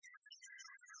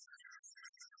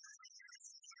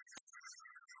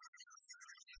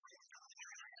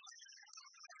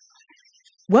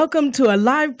Welcome to a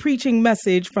live preaching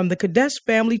message from the Kadesh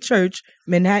Family Church,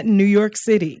 Manhattan, New York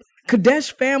City.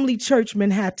 Kadesh Family Church,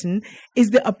 Manhattan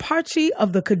is the Apache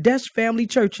of the Kadesh Family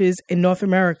Churches in North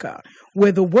America,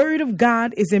 where the Word of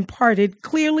God is imparted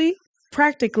clearly,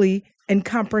 practically, and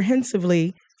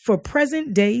comprehensively for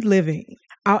present-day living.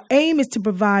 Our aim is to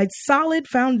provide solid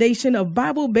foundation of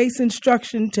Bible-based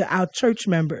instruction to our church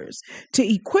members, to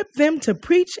equip them to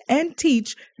preach and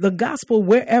teach the gospel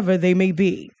wherever they may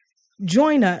be.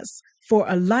 Join us for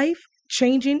a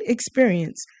life-changing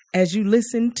experience as you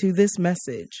listen to this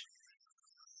message.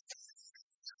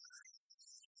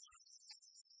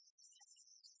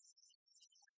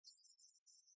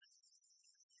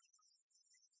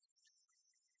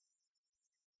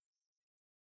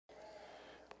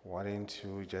 Why don't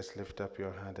you just lift up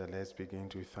your hand and let's begin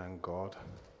to thank God.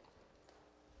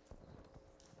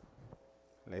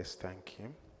 Let's thank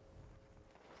Him.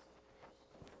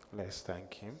 Let's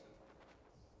thank Him.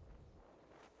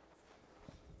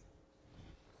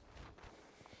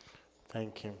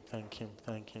 Thank Him, thank Him,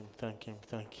 thank Him, thank Him,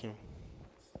 thank Him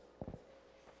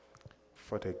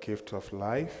for the gift of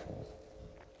life.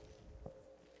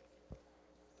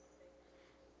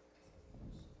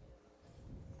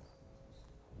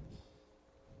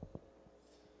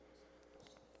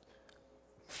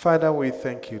 Father, we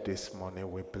thank you this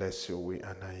morning. We bless you. We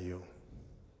honor you.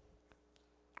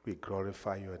 We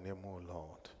glorify your name, O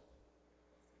Lord.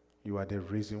 You are the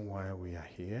reason why we are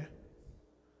here.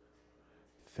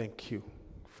 Thank you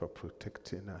for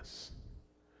protecting us.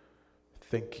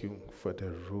 Thank you for the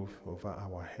roof over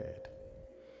our head.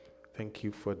 Thank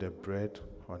you for the bread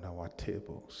on our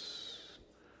tables.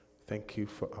 Thank you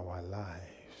for our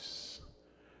lives.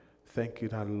 Thank you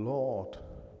that, Lord,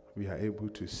 we are able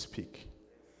to speak.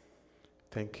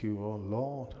 Thank you, oh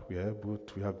Lord, we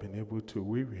have been able to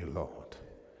weary, Lord.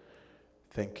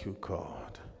 Thank you,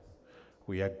 God.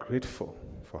 We are grateful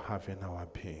for having our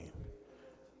being.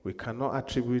 We cannot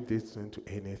attribute this to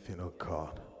anything, oh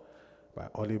God, but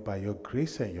only by your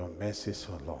grace and your mercy,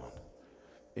 oh Lord.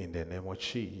 In the name of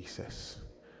Jesus.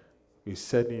 You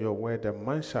said in your word that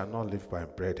man shall not live by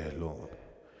bread alone.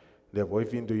 Therefore,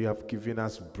 even though you have given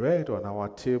us bread on our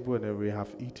table and we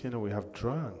have eaten and we have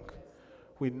drunk,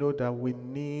 we know that we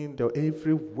need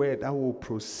every word that will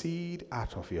proceed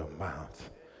out of your mouth.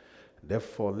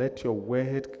 Therefore, let your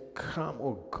word come,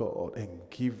 O God, and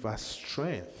give us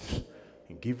strength,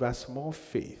 and give us more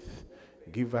faith,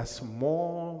 give us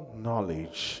more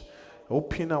knowledge.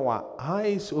 Open our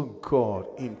eyes, O God,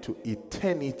 into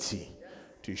eternity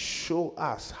to show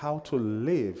us how to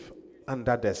live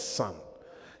under the sun.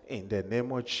 In the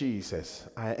name of Jesus,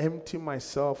 I empty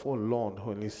myself, O Lord,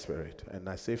 Holy Spirit, and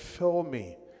I say, fill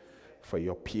me for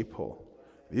your people.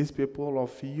 These people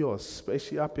of yours,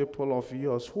 special people of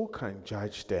yours, who can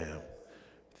judge them?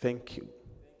 Thank you.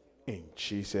 In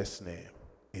Jesus' name,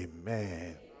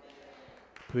 amen.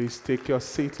 Please take your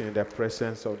seat in the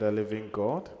presence of the living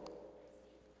God.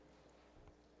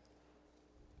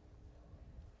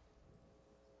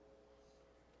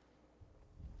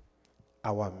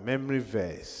 Our memory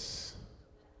verse.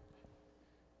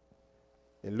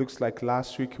 It looks like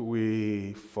last week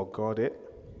we forgot it.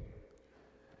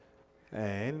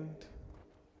 And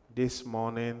this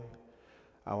morning,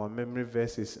 our memory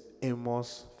verse is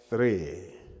Amos 3.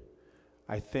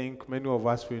 I think many of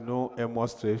us will know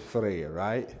Amos 3:3,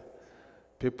 right?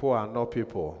 People are not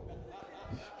people.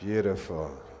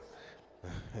 Beautiful.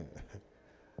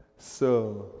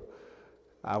 So,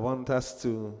 I want us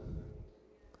to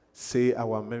say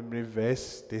our memory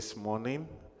verse this morning.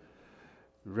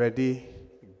 Ready,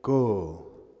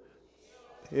 go.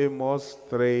 Amos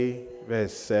 3,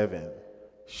 verse 7.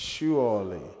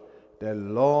 Surely the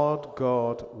Lord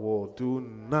God will do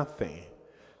nothing,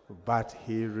 but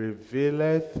he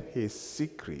revealeth his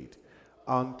secret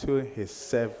unto his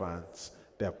servants,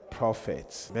 the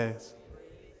prophets. Amen.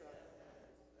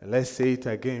 Let's say it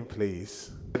again,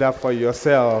 please. That for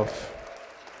yourself.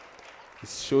 It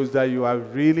shows that you are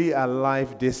really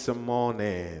alive this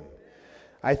morning.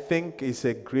 I think it's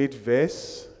a great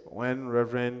verse. When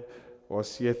Reverend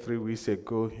was here 3 weeks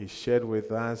ago, he shared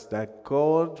with us that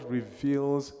God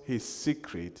reveals his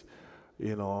secret,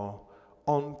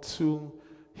 unto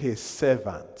his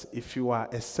servant. If you are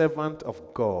a servant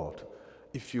of God,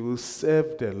 if you will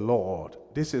serve the Lord,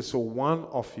 this is one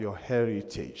of your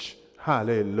heritage.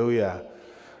 Hallelujah.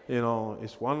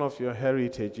 It's one of your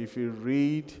heritage. If you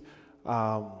read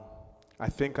I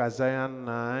think Isaiah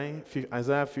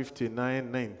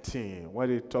 59:19,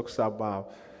 where it talks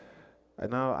about,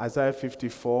 and now Isaiah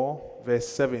 54, verse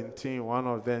 17, one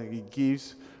of them, he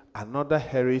gives another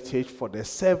heritage for the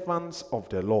servants of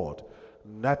the Lord.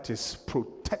 That is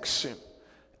protection.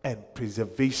 and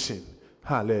preservation.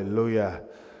 Hallelujah.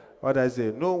 What I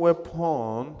say? No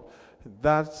weapon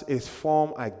that is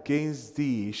formed against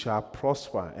thee shall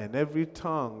prosper, and every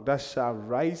tongue that shall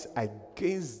rise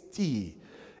against thee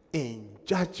in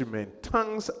judgment.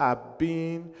 Tongues are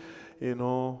being,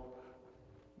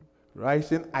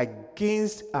 rising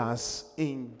against us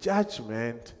in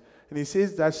judgment. And he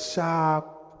says that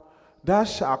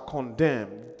shall condemn.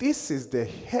 This is the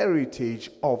heritage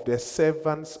of the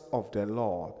servants of the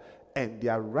Lord, and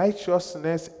their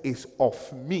righteousness is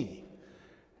of me.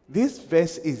 This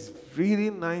verse is really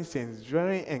nice and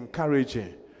very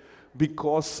encouraging,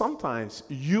 because sometimes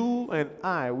you and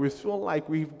I, we feel like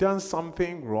we've done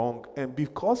something wrong, and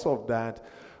because of that,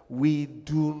 we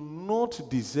do not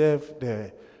deserve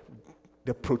the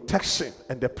protection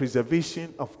and the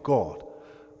preservation of God.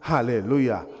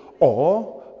 Hallelujah.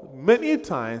 Or many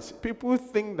times people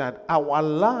think that our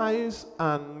lives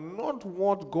are not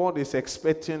what God is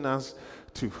expecting us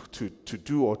to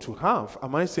do or to have.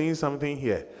 Am I saying something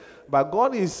here? But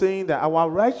God is saying that our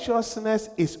righteousness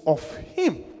is of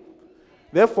Him.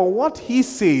 Therefore, what He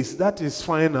says, that is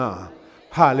final.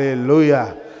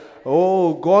 Hallelujah.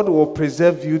 Oh, God will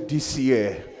preserve you this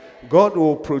year. God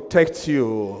will protect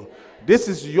you. This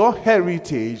is your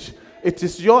heritage. It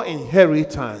is your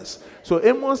inheritance. So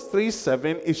Amos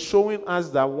 3:7 is showing us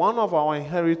that one of our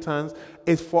inheritance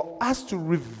is for us to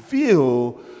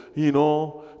reveal,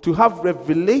 to have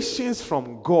revelations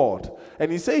from God.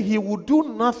 And He said He will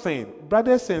do nothing.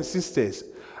 Brothers and sisters,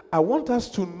 I want us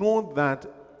to know that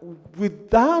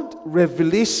without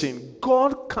revelation,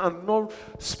 God cannot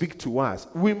speak to us.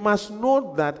 We must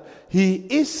know that He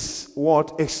is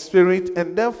what? A spirit,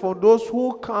 and therefore those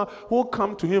who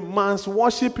come to Him must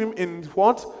worship Him in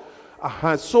what?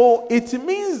 So it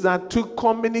means that to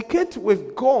communicate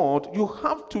with God, you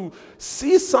have to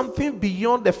see something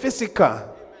beyond the physical.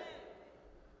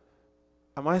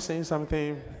 Am I saying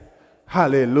something?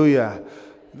 Hallelujah.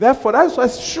 Therefore, that's why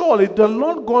surely the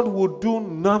Lord God will do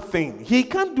nothing. He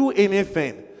can't do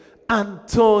anything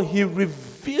until He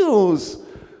reveals,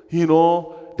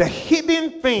 the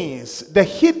hidden things, the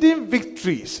hidden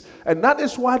victories. And that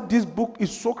is why this book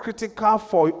is so critical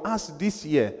for us this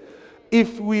year.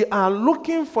 If we are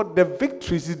looking for the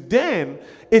victories, then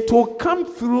it will come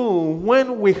through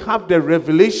when we have the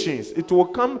revelations.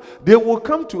 They will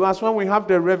come to us when we have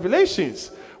the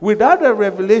revelations. Without the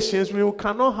revelations, we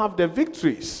cannot have the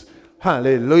victories.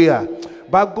 Hallelujah.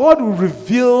 But God will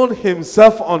reveal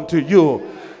Himself unto you.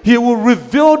 He will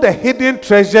reveal the hidden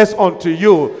treasures unto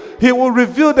you. He will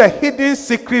reveal the hidden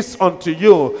secrets unto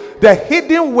you. The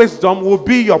hidden wisdom will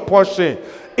be your portion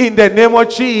in the name of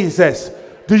Jesus.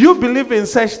 Do you believe in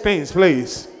such things,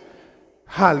 please?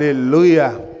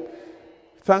 Hallelujah.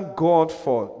 Thank God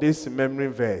for this memory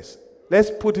verse.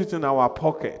 Let's put it in our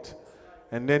pocket.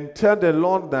 And then tell the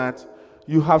Lord that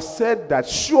you have said that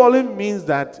surely means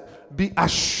that be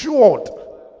assured.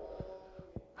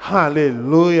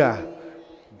 Hallelujah.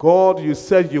 God, you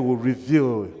said you will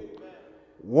reveal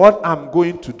what I'm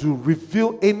going to do.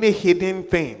 Reveal any hidden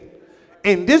thing.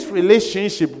 In this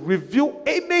relationship, reveal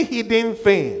any hidden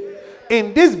thing.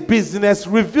 In this business,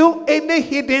 reveal any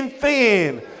hidden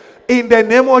thing. In the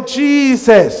name of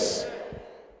Jesus.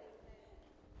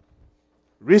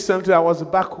 Recently, I was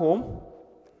back home.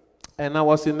 And I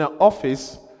was in the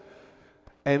office,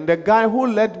 and the guy who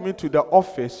led me to the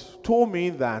office told me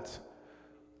that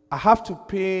I have to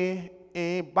pay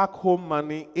back home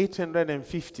money,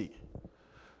 $850.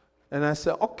 And I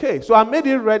said, okay. So I made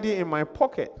it ready in my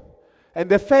pocket. And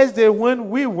the first day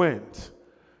when we went,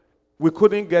 we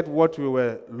couldn't get what we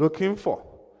were looking for.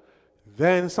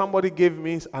 Then somebody gave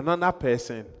me another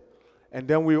person, and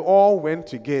then we all went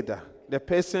together. The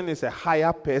person is a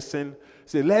higher person.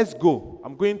 Say, let's go.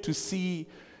 I'm going to see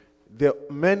the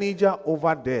manager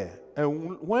over there.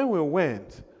 And when we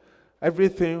went,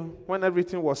 when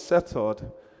everything was settled,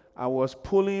 I was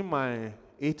pulling my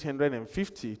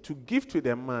 $850 to give to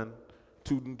the man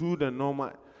to do the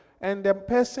normal. And the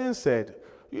person said,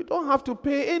 you don't have to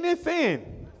pay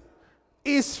anything.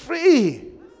 It's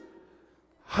free.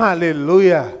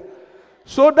 Hallelujah.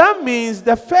 So that means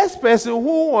the first person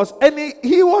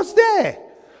he was there.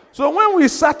 So when we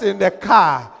sat in the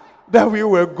car that we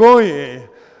were going,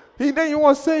 he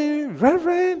was saying,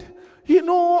 Reverend, when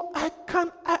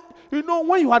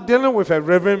you are dealing with a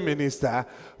reverend minister,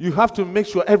 you have to make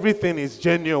sure everything is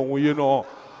genuine,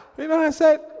 I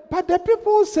said, but the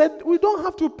people said, we don't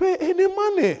have to pay any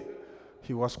money.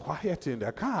 He was quiet in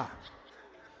the car.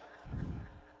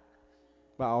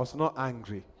 But I was not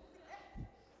angry.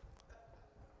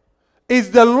 It's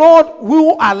the Lord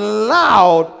who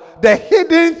allowed the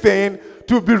hidden thing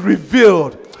to be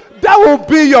revealed. that will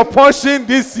be your portion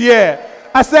this year.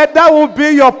 I said that will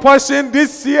be your portion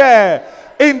this year.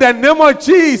 In the name of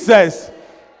Jesus.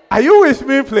 Are you with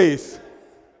me, please?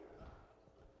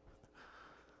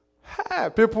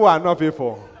 People are not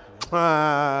people.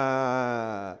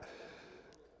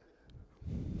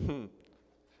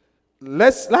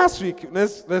 Let's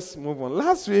move on.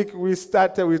 Last week we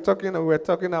were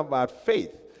talking about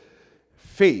faith.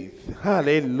 Faith.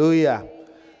 Hallelujah.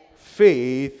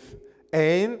 Faith.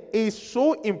 And it's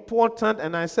so important.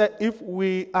 And I said, if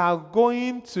we are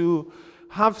going to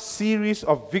have series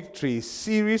of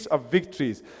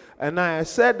victories. And I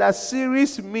said that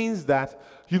series means that,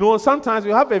 sometimes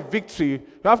you have a victory. You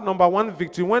have number one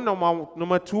victory. When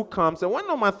number two comes, and when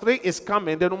number three is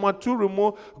coming, the number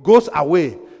two goes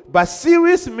away. But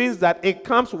series means that it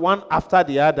comes one after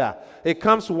the other.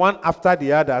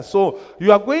 So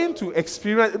you are going to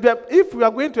experience, if we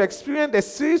are going to experience the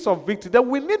series of victory, then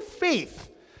we need faith.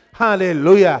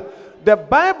 Hallelujah. The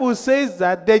Bible says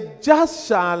that the just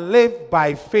shall live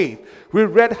by faith. We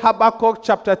read Habakkuk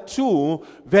chapter 2,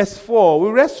 verse 4. We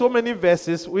read so many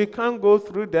verses, we can't go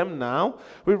through them now.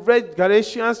 We read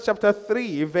Galatians chapter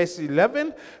 3, verse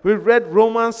 11. We read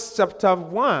Romans chapter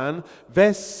 1,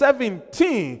 verse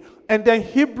 17. And then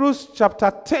Hebrews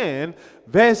chapter 10,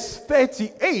 verse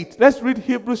 38. Let's read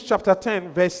Hebrews chapter 10,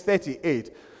 verse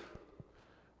 38.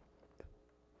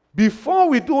 Before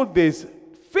we do this,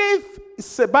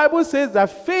 the Bible says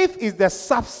that faith is the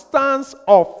substance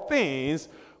of things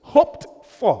hoped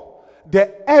for,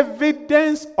 the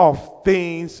evidence of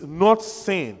things not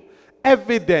seen.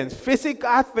 Evidence,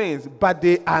 physical things, but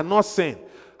they are not seen.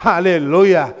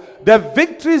 Hallelujah. The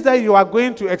victories that you are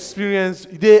going to experience,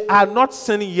 they are not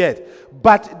seen yet,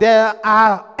 but there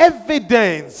are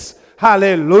evidence.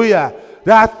 Hallelujah.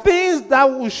 There are things that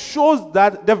will show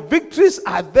that the victories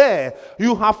are there.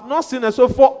 You have not seen it. So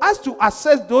for us to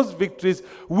assess those victories,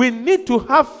 we need to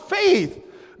have faith.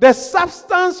 The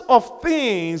substance of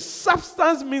things.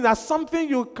 Substance means that something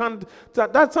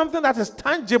that's something that is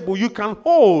tangible. You can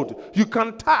hold. You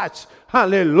can touch.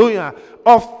 Hallelujah.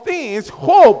 Of things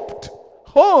hoped.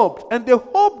 And the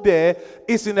hope there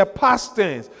is in the past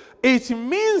tense. It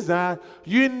means that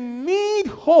you need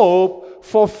hope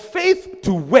for faith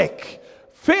to work.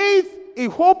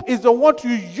 Hope is the word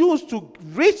you use to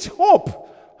reach hope.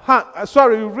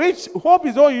 Hope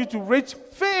is all you to reach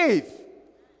faith.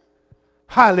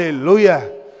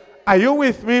 Hallelujah. Are you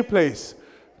with me, please?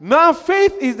 Now,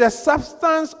 faith is the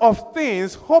substance of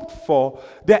things hoped for,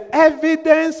 the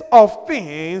evidence of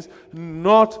things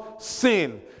not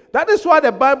seen. That is why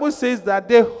the Bible says that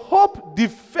the hope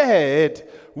deferred,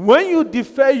 when you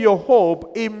defer your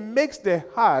hope, it makes the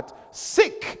heart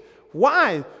sick.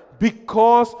 Why?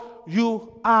 Because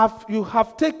you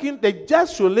have taken the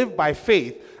just shall live by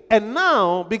faith. And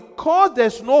now, because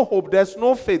there's no hope, there's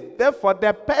no faith, therefore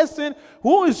the person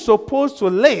who is supposed to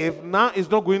live now is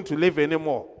not going to live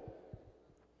anymore.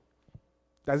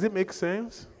 Does it make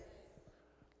sense?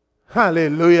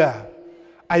 Hallelujah.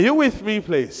 Are you with me,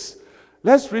 please?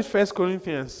 Let's read 1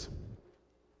 Corinthians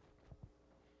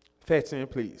 13,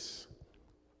 please.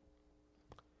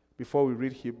 Before we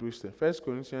read Hebrews 10. 1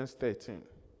 Corinthians 13.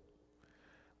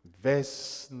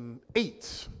 Verse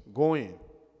 8. Going.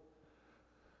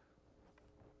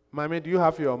 Mami, do you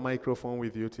have your microphone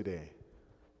with you today?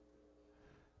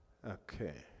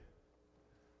 Okay.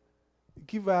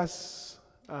 Give us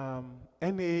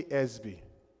NASB.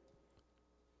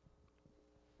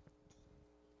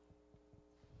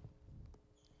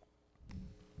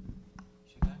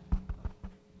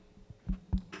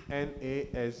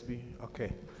 NASB.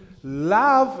 Okay.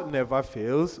 Love never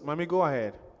fails. Mami, go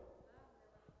ahead.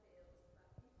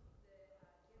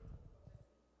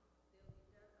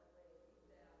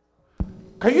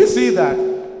 Can you see that?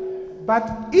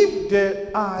 But if there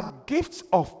are gifts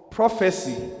of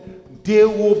prophecy, they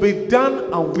will be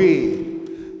done away.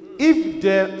 If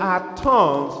there are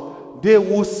tongues, they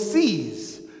will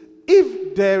cease.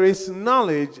 If there is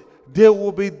knowledge, they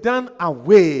will be done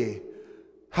away.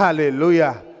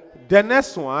 Hallelujah. The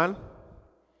next one.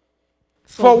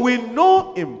 For we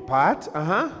know in part,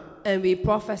 and we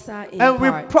prophesy in part. And we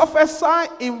prophesy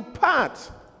in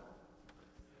part.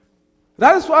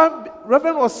 That is why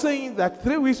Reverend was saying that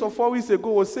 3 weeks or 4 weeks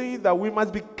ago was saying that we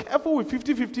must be careful with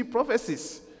 50-50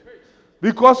 prophecies.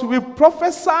 Because we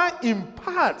prophesy in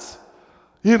part.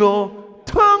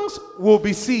 Tongues will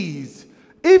be seized.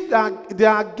 If there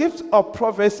are gifts of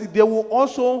prophecy, they will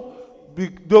also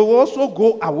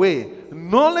go away.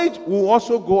 Knowledge will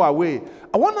also go away.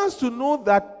 I want us to know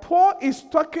that Paul is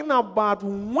talking about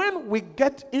when we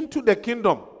get into the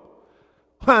kingdom.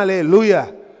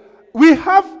 Hallelujah. We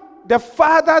have the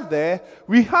Father there,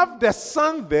 we have the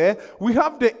Son there, we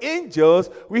have the angels,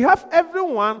 we have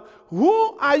everyone.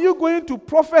 Who are you going to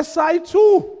prophesy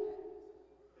to?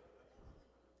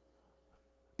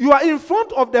 You are in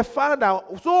front of the Father.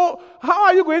 So how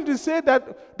are you going to say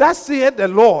that, thus saith the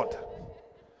Lord?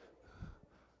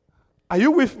 Are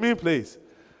you with me, please?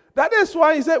 That is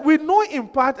why he said, we know in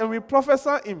part and we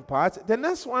prophesy in part. The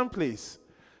next one, please.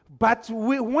 But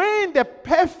when the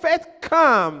perfect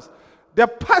comes, the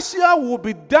partial will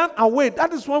be done away.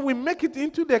 That is when we make it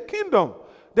into the kingdom.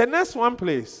 The next one,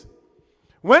 please.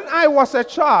 When I was a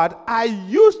child, I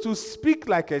used to speak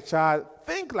like a child,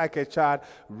 think like a child,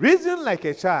 reason like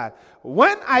a child.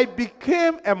 When I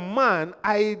became a man,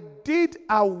 I did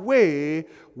away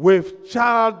with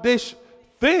childish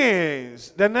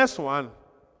things. The next one.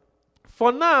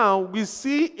 For now, we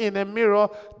see in a mirror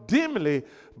dimly,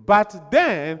 but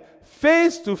then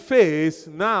face to face.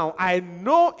 Now I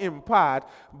know in part,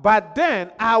 but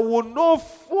then I will know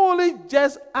fully,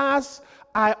 just as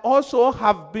I also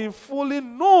have been fully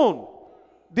known.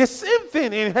 The same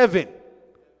thing in heaven.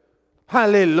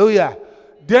 Hallelujah.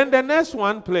 Then the next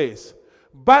one, please.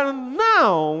 But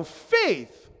now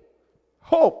faith,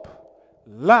 hope,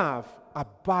 love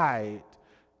abide,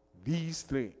 these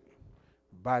three.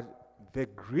 But the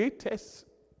greatest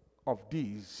of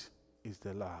these is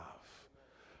the love.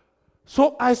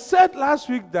 So I said last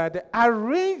week that the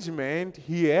arrangement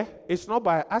here is not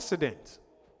by accident.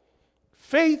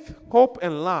 Faith, hope,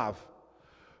 and love.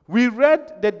 We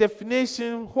read the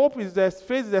definition. Hope is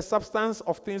faith is the substance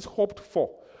of things hoped for.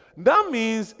 That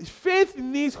means faith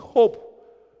needs hope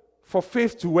for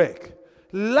faith to work.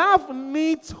 Love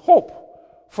needs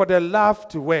hope for the love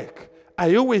to work. Are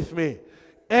you with me?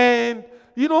 And,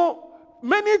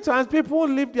 many times people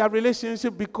leave their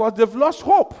relationship because they've lost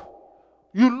hope.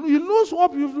 You lose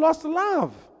hope, you've lost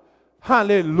love.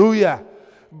 Hallelujah.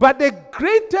 But the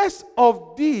greatest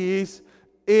of these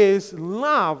is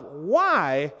love.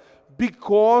 Why?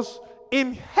 Because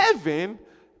in heaven,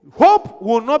 hope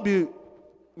will not be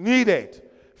needed.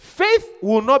 Faith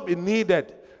will not be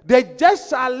needed. The just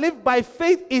shall live by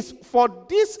faith is for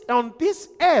this on this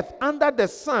earth under the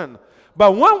sun.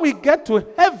 But when we get to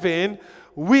heaven,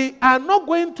 we are not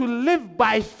going to live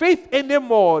by faith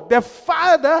anymore. The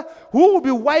Father who will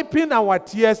be wiping our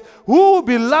tears, who will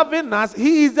be loving us,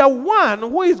 He is the one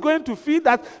who is going to feed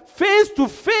us face to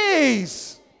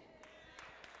face.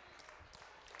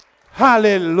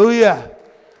 Hallelujah.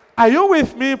 Are you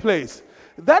with me, please?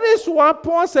 That is why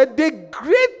Paul said the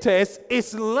greatest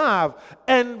is love.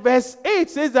 And verse 8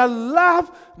 says that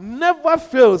love never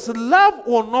fails. Love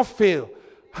will not fail.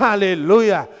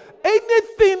 Hallelujah.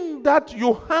 Anything that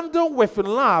you handle with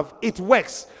love, it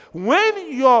works.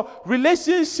 When your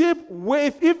relationship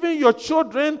with even your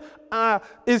children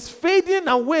is fading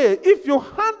away, if you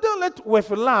handle it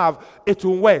with love, it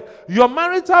will work. Your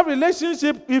marital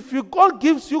relationship, if God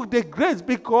gives you the grace,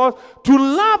 because to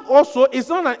love also is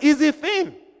not an easy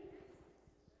thing.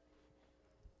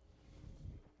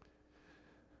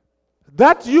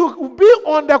 That you be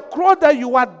on the cross, that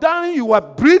you are dying, you are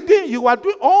breathing, you are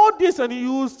doing all this, and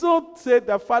you still say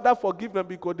that Father forgive them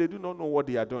because they do not know what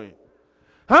they are doing.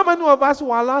 How many of us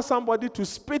will allow somebody to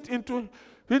spit into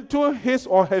his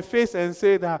or her face and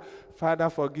say that Father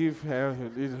forgive her?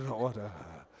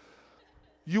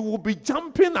 You will be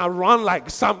jumping around like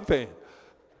something.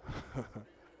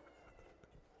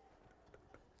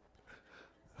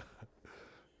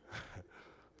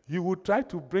 You will try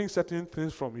to bring certain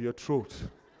things from your throat.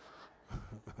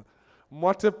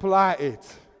 Multiply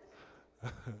it.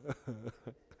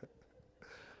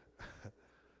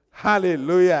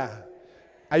 Hallelujah.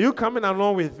 Are you coming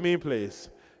along with me, please?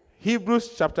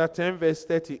 Hebrews chapter 10, verse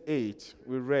 38.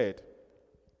 We read.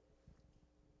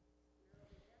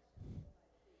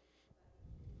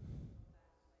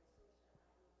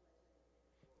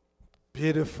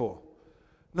 Beautiful.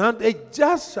 Now the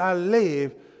just shall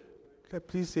live.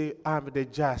 Please say, I'm the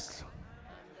just.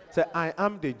 Say, I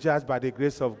am the just by the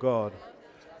grace of God.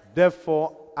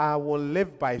 Therefore, I will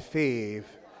live by faith,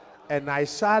 and I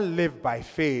shall live by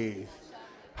faith.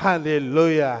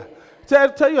 Hallelujah.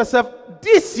 Tell yourself,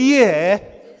 this year,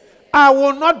 I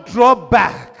will not draw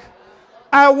back.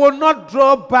 I will not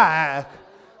draw back.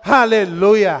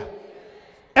 Hallelujah.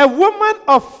 A woman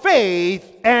of faith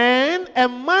and a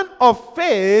man of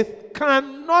faith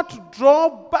cannot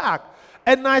draw back.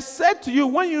 And I said to you,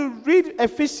 when you read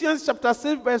Ephesians chapter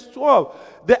 6, verse 12,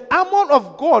 the armor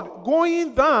of God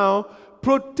going down,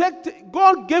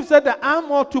 God gives us the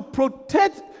armor to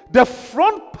protect the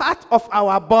front part of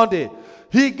our body.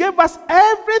 He gave us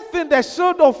everything, the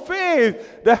shield of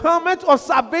faith, the helmet of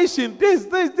salvation, this,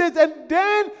 and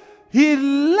then He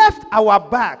left our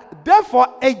back.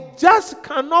 Therefore, a just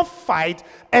cannot fight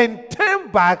and turn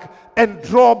back and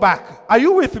draw back. Are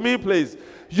you with me, please?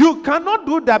 You cannot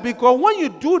do that, because when you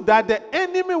do that, the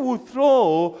enemy will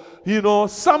throw,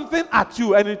 something at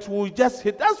you and it will just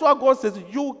hit. That's why God says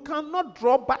you cannot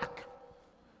draw back.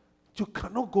 You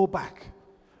cannot go back.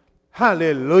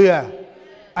 Hallelujah.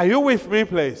 Are you with me,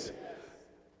 please?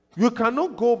 You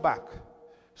cannot go back.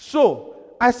 So,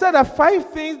 I said that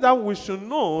 5 things that we should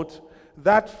note,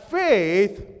 that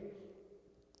faith,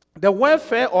 the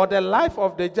welfare or the life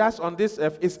of the just on this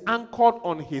earth is anchored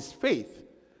on his faith.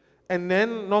 And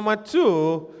then number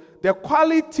 2, the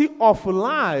quality of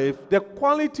life, the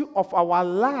quality of our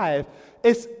life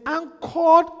is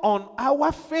anchored on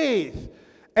our faith.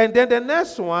 And then the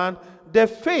next one, the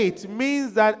faith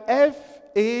means that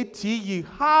F-A-T-E,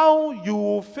 how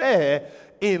you fare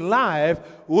in life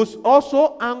was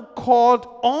also anchored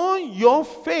on your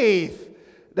faith.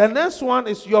 The next one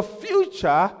is your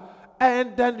future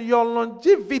and then your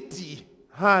longevity.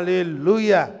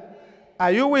 Hallelujah.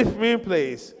 Are you with me,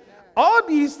 please? All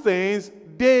these things,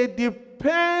 they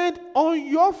depend on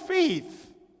your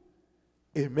faith.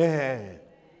 Amen.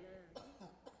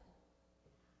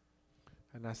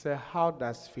 And I said, how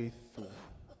does faith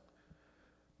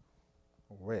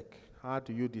work? How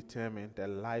do you determine the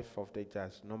life of the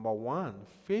just? Number 1,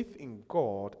 faith in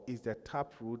God is the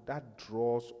taproot that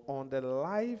draws on the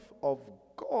life of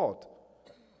God.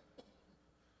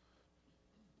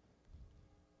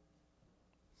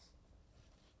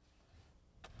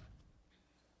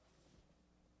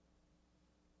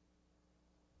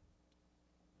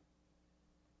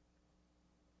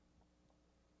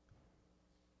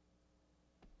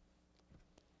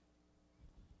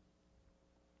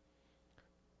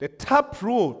 The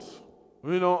taproot,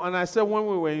 and I said when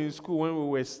we were in school, when we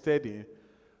were studying,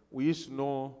 we used to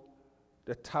know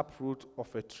the taproot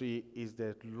of a tree is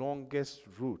the longest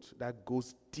root that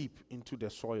goes deep into the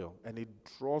soil, and it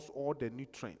draws all the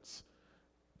nutrients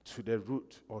to the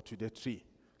root or to the tree.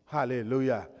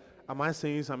 Hallelujah. Am I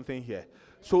saying something here?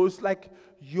 So it's like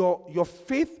your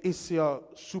faith is your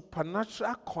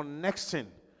supernatural connection,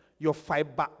 your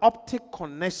fiber optic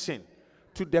connection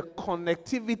to the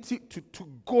connectivity to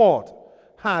God.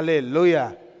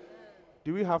 Hallelujah.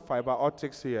 Do we have fiber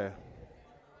optics here?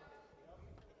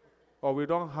 Or we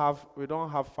don't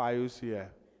have files here.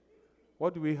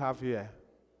 What do we have here?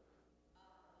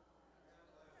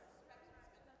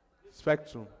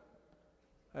 Spectrum.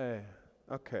 Hey,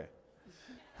 okay.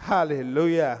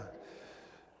 Hallelujah.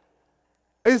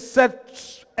 It's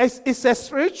a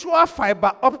spiritual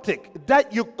fiber optic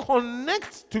that you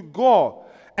connect to God,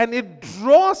 and it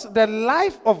draws the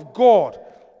life of God.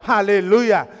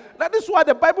 Hallelujah. That is why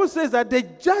the Bible says that the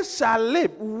just shall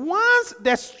live. Once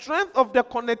the strength of the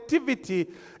connectivity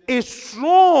is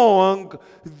strong,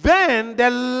 then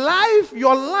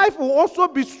your life will also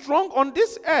be strong on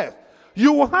this earth.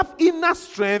 You will have inner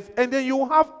strength, and then you will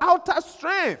have outer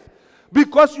strength,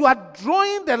 because you are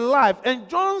drawing the life. And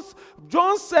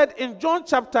John said in John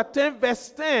chapter 10 verse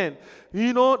 10,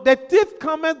 the thief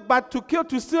cometh but to kill,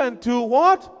 to steal, and to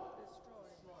what?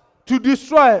 To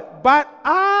destroy. But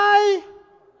I,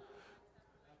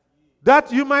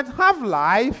 that you might have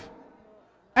life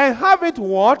and have it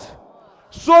what?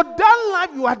 So that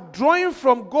life you are drawing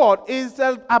from God is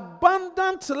an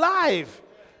abundant life,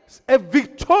 a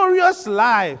victorious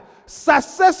life,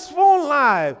 successful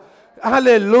life.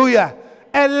 Hallelujah.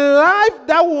 A life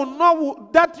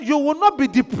that you will not be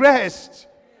depressed.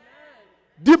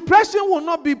 Depression will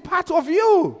not be part of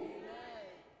you.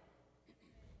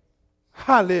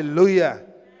 Hallelujah.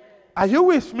 Are you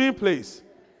with me, please?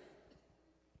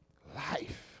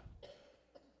 Life.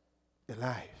 A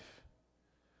life.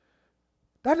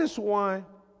 That is why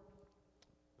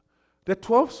the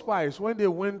 12 spies, when they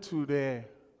went to the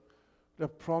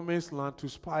promised land to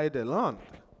spy the land,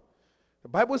 the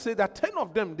Bible says that 10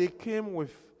 of them, they came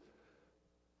with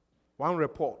one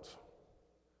report.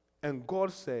 And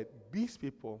God said, these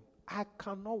people, I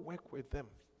cannot work with them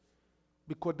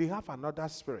because they have another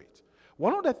spirit.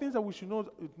 One of the things that we should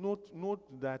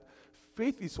note that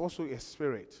faith is also a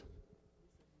spirit.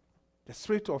 The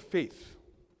spirit of faith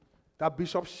that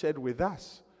Bishop shared with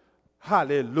us.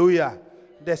 Hallelujah.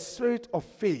 The spirit of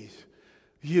faith.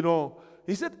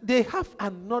 He said, they have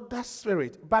another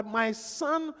spirit. But my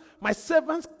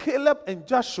servants Caleb and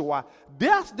Joshua,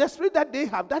 the spirit that they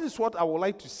have, that is what I would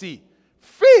like to see.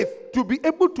 Faith to be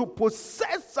able to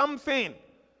possess something.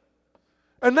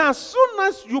 And as soon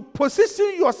as you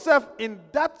position yourself in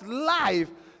that life,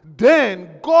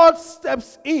 then God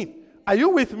steps in. Are you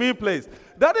with me, please?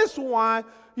 That is why,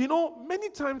 many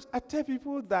times I tell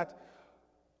people that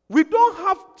We don't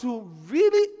have to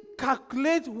really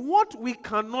calculate what we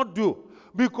cannot do,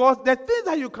 because the things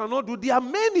that you cannot do, there are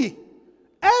many.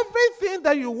 Everything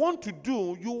that you want to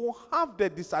do, you will have the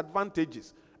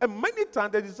disadvantages. And many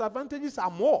times the disadvantages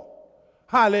are more.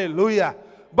 Hallelujah.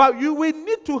 But you will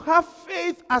need to have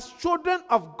faith as children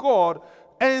of God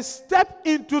and step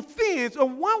into things.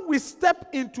 And when we step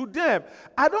into them,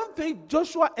 I don't think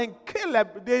Joshua and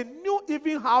Caleb, they knew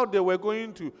even how they were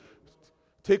going to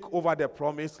take over the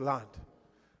promised land.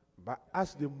 But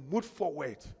as they moved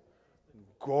forward,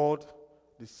 God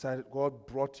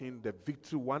brought in the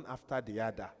victory one after the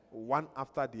other.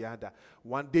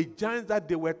 The giants that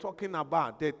they were talking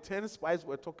about, the 10 spies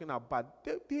were talking about,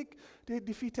 they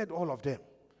defeated all of them.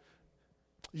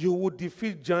 You will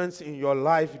defeat giants in your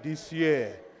life this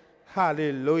year.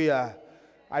 Hallelujah.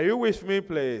 Are you with me,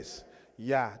 please?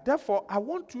 Yeah. Therefore, I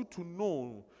want you to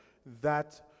know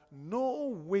that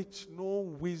no witch,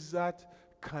 no wizard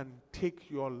can take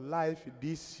your life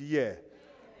this year.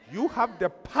 You have the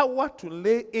power to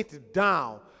lay it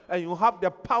down, and you have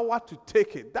the power to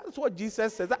take it. That's what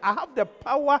Jesus says. I have the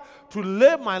power to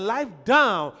lay my life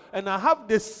down, and I have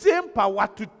the same power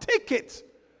to take it.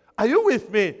 Are you with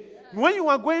me? When you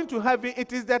are going to heaven,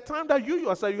 it is the time that you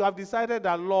yourself, you have decided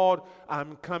that, Lord,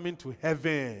 I'm coming to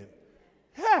heaven.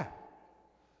 Yeah.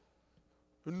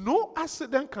 No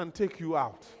accident can take you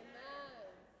out.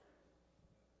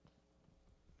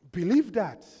 Believe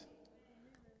that.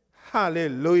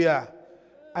 Hallelujah.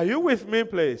 Are you with me,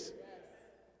 please?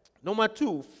 Number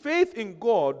 2, faith in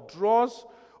God draws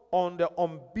on the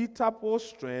unbeatable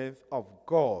strength of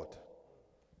God.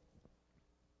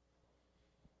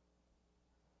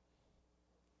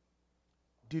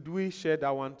 Did we share that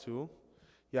one too?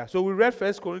 Yeah, so we read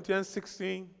 1 Corinthians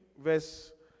 16,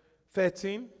 verse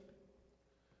 13.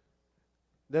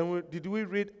 Then did we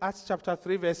read Acts chapter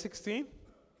 3, verse 16?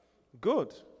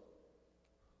 Good.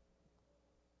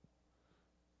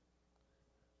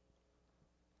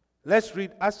 Let's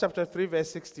read Acts chapter 3,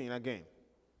 verse 16 again.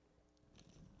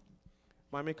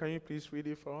 Mommy, can you please read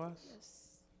it for us? Yes.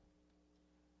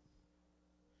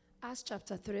 Acts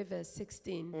chapter 3, verse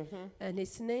 16. Mm-hmm. And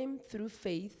his name, through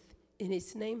faith, in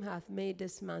his name hath made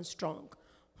this man strong,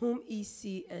 whom ye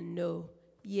see and know.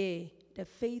 Yea, the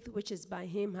faith which is by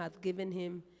him hath given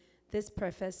him this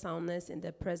perfect soundness in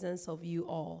the presence of you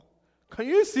all. Can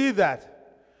you see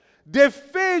that? The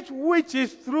faith which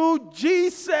is through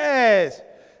Jesus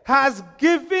has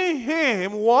given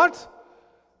him what?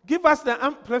 Give us the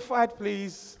amplified,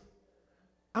 please.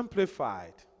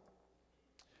 Amplified.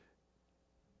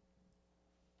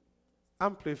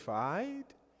 Amplified.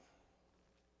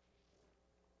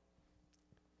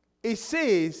 It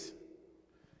says,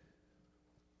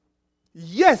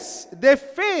 yes, the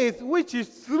faith which is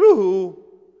through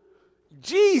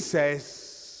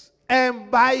Jesus and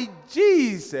by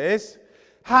Jesus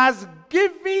has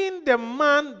given the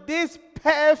man this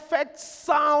perfect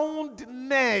soundness.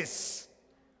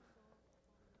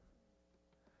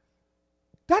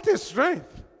 That is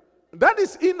strength. That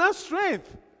is inner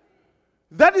strength.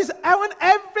 That is when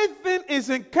everything is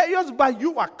in chaos, but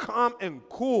you are calm and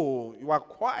cool. You are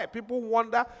quiet. People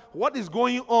wonder what is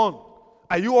going on.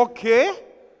 Are you okay?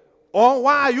 Or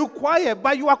why are you quiet?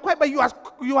 But you are quiet, but you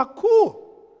are cool.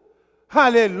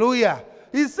 Hallelujah.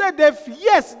 He said that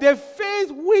yes, the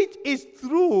faith which is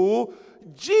through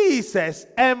Jesus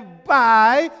and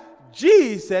by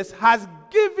Jesus has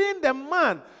given the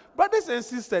man. Brothers and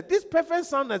sisters, this perfect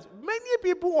soundness, many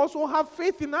people also have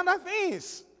faith in other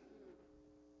things.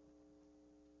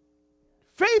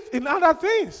 Faith in other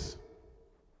things.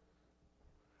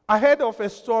 I heard of a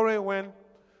story when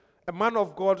a man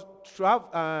of God's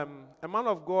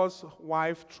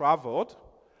wife traveled,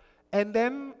 and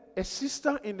then a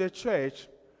sister in the church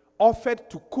offered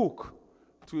to cook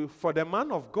for the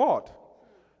man of God,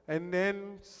 and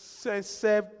then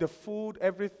served the food,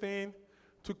 everything,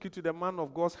 took it to the man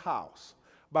of God's house.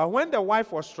 But when the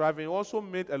wife was traveling, also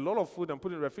made a lot of food and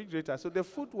put in the refrigerator. So the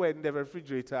food were in the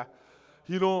refrigerator.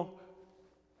 You know,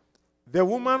 the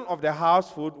woman of the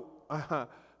house food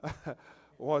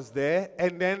was there,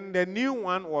 and then the new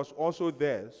one was also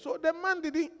there. So the man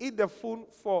didn't eat the food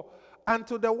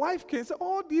until the wife came and said,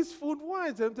 all these food, why?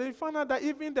 And they found out that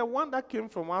even the one that came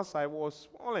from outside was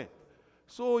spoiling.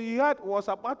 So he was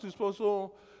about to spoil.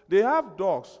 So they have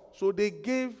dogs. So they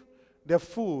gave the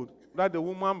food that the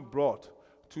woman brought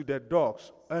to the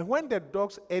dogs. And when the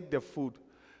dogs ate the food,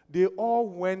 they all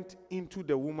went into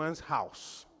the woman's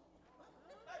house.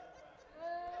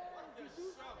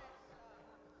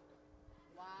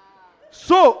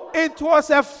 So it was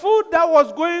a food that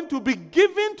was going to be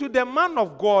given to the man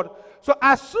of God. So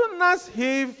as soon as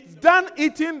he's done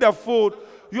eating the food,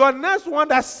 Your next one,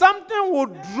 that something will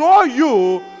draw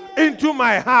you into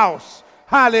my house.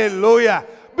 Hallelujah.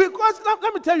 Because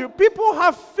let me tell you, people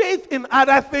have faith in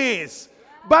other things.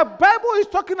 But Bible is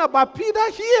talking about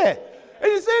Peter here.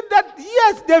 And he said that,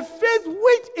 yes, the faith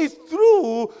which is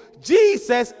through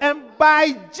Jesus and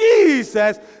by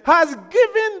Jesus has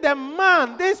given the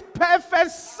man this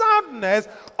perfect soundness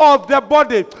of the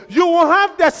body. You will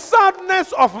have the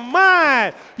soundness of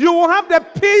mind. You will have the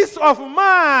peace of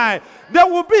mind. There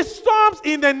will be storms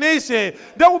in the nation.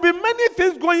 There will be many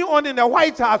things going on in the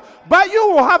White House. But you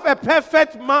will have a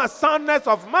perfect soundness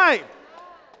of mind.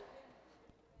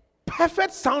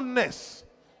 Perfect soundness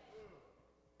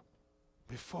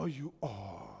before you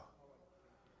all.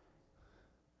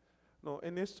 No,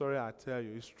 any story I tell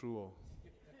you is true.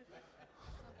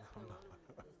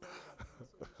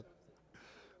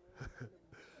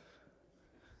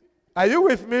 Are you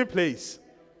with me, please?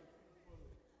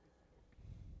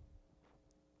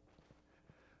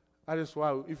 That is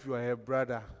why if you are a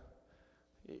brother,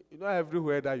 not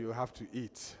everywhere that you have to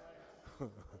eat.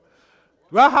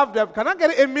 Do I have them? Can I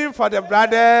get an amen for the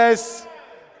brothers?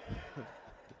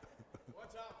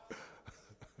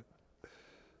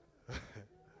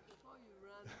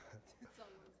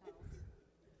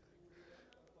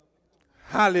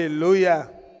 Hallelujah.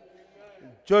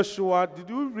 Joshua, did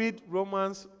you read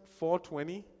Romans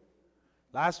 4:20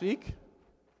 last week?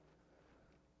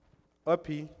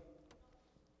 Uppy.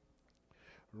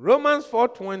 Romans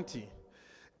 4:20.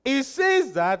 It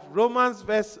says that Romans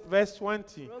verse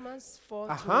 20. Romans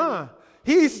 4:20.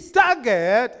 He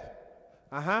staggered.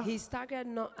 He staggered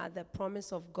not at the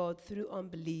promise of God through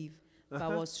unbelief,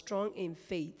 but was strong in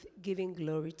faith, giving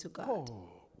glory to God. Oh,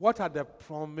 what are the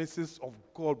promises of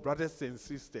God, brothers and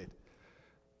sisters?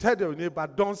 Tell your neighbor,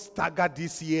 don't stagger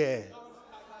this year.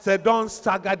 Say, don't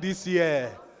stagger this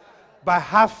year. But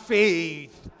have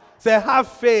faith. Say, have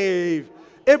faith.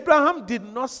 Abraham did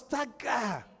not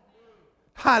stagger.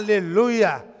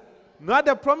 Hallelujah. Not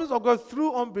the promise of God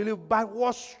through unbelief, but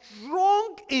was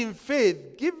strong in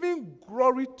faith, giving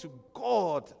glory to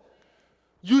God.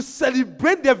 You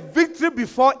celebrate the victory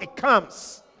before it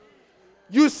comes.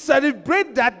 You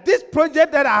celebrate that this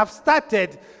project that I have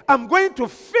started, I'm going to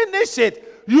finish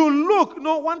it. You look.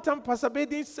 No, one time Pastor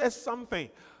Bedin says something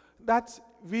that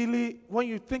really, when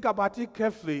you think about it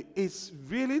carefully, it's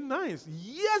really nice.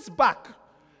 Years back,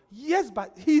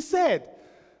 he said,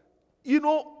 you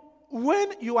know,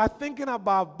 when you are thinking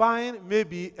about buying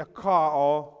maybe a car,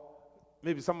 or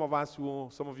maybe some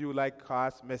of you like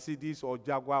cars, Mercedes or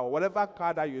Jaguar or whatever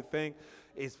car that you think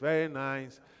is very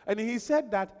nice. And he said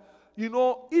that, you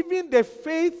know, even the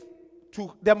faith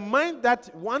to the mind that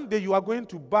one day you are going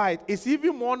to buy it is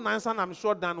even more nice, and I'm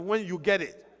sure, than when you get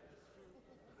it.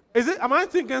 Is it? Am I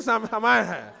thinking something?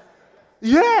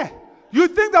 Yeah. You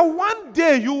think that one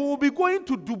day you will be going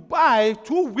to Dubai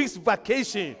 2 weeks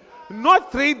vacation.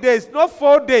 Not 3 days, not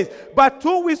 4 days, but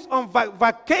 2 weeks on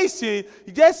vacation,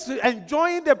 just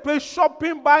enjoying the place,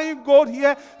 shopping, buying gold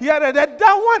here, and there.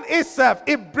 That one itself,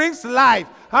 it brings life.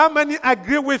 How many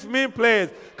agree with me, please?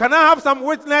 Can I have some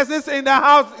witnesses in the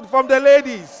house from the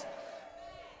ladies?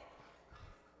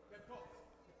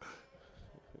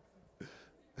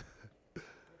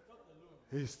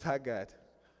 He staggered.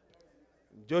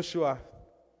 Joshua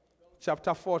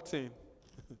chapter 14.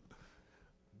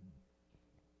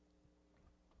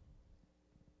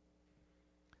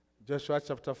 Joshua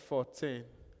chapter 14,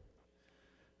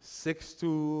 6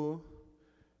 to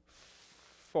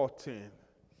 14.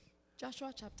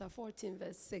 Joshua chapter 14,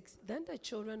 verse 6. Then the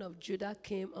children of Judah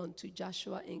came unto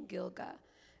Joshua in Gilgal,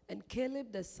 and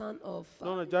Caleb the son of...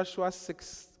 Joshua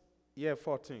 6,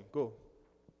 14. Go.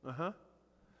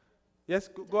 Yes,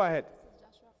 go ahead.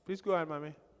 Please go ahead,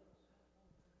 mommy.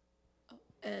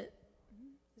 Is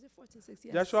it 14:6?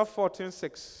 Yes. Joshua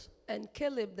 14:6. And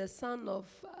Caleb the son of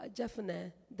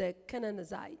Jephunneh the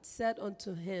Kenizzite said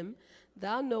unto him,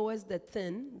 Thou knowest the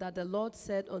thing that the Lord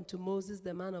said unto Moses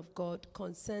the man of God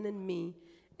concerning me.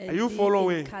 And are you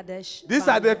following? These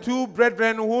are the two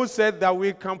brethren who said that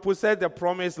we can possess the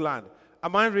promised land.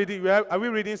 Am I reading? Are we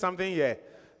reading something here?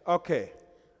 Okay.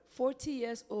 40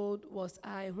 years old was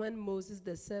I when Moses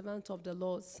the servant of the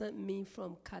Lord sent me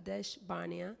from Kadesh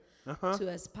Barnea to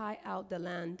espy out the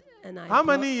land. And I How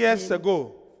many years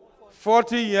ago?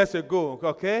 40 years ago,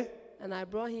 okay? And I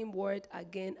brought him word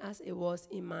again as it was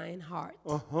in mine heart.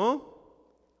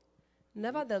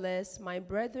 Nevertheless, my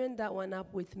brethren that went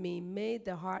up with me made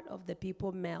the heart of the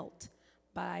people melt,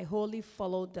 but I wholly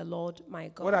followed the Lord my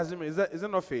God. What does it mean? Is it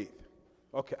not faith?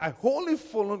 Okay, I wholly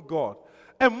followed God.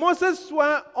 And Moses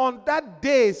swore on that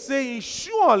day, saying,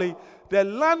 surely the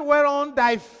land whereon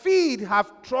thy feet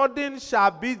have trodden shall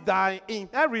be thy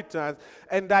inheritance,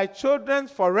 and thy children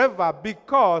forever,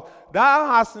 because thou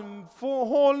hast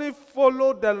wholly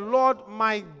followed the Lord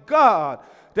my God.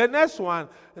 The next one,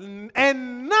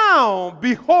 and now,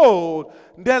 behold,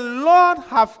 the Lord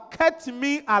hath kept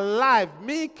me alive,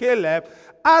 me Caleb,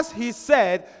 as he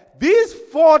said, these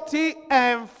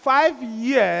 45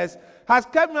 years has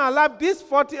kept me alive these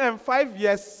 45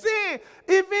 years,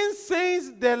 even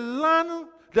since the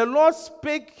Lord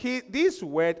spake this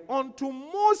word unto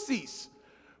Moses.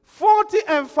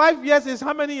 45 years is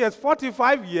how many years?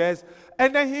 45 years.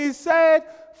 And then he said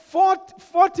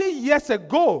 40 years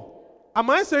ago. Am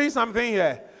I saying something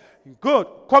here? Good.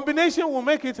 Combination will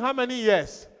make it how many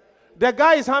years? The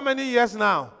guy is how many years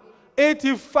now?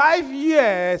 85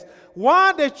 years.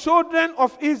 While the children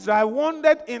of Israel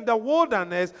wandered in the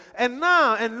wilderness, and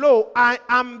now, and lo, I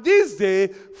am this day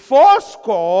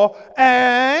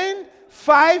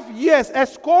 85 years. A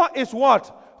score is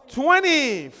what?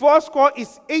 20. 4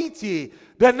 is 80.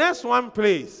 The next one,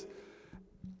 please.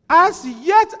 As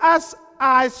yet I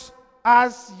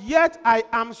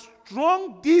am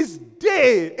strong this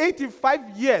day,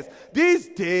 85 years, this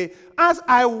day, as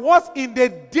I was in the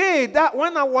day that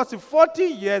when I was 40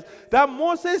 years, that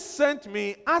Moses sent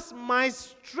me, as my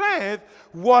strength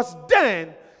was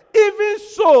then, even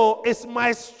so is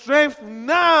my strength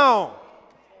now.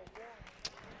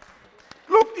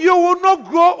 Look, you will not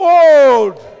grow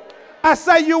old. I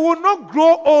said you will not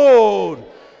grow old.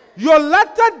 Your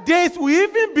latter days will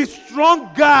even be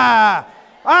stronger.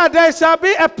 There shall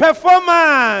be a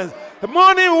performance. The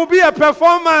morning will be a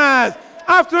performance.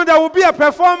 Afternoon there will be a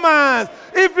performance.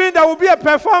 Evening there will be a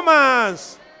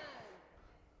performance.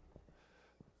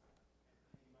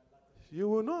 You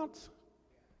will not.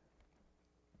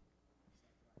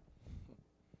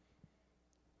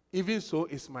 Even so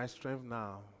is my strength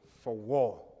now for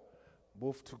war,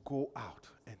 both to go out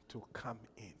and to come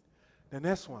in. The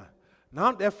next one.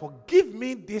 Now therefore give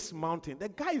me this mountain. The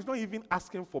guy is not even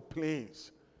asking for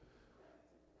plains.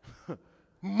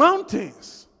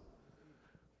 Mountains,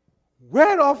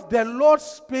 whereof the Lord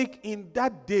spake in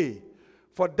that day.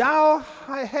 For thou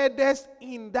heardest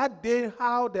in that day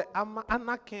how the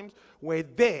Anakims were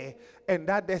there, and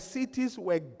that the cities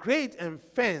were great and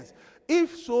fenced.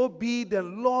 If so be the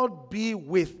Lord be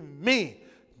with me,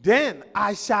 then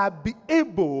I shall be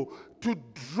able to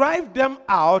drive them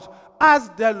out, as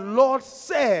the Lord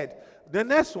said. The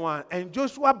next one, and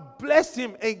Joshua blessed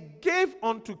him and gave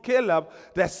unto Caleb,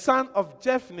 the son of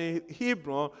Jephunneh,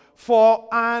 Hebron, for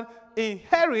an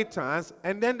inheritance.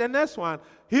 And then the next one,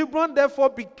 Hebron therefore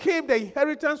became the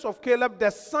inheritance of Caleb, the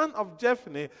son of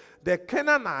Jephunneh, the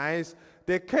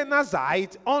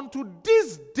Kenizzite, unto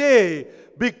this day,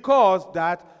 because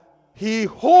that he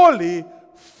wholly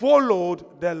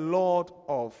followed the Lord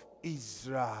of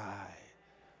Israel.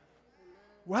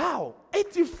 Wow,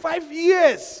 85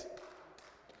 years.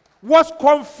 Was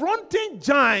confronting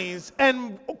giants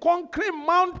and conquering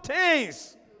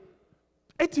mountains.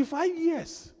 85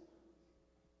 years.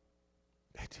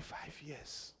 85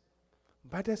 years.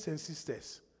 Brothers and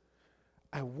sisters,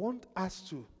 I want us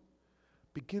to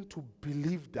begin to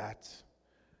believe that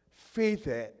faith,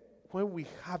 when we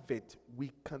have it,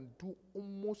 we can do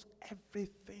almost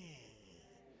everything.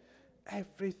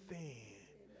 Everything.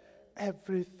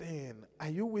 Everything. Are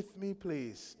you with me,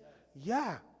 please?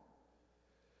 Yeah.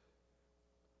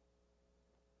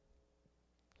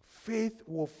 Faith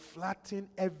will flatten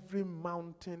every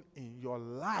mountain in your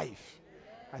life.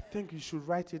 I think you should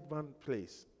write it one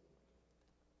place.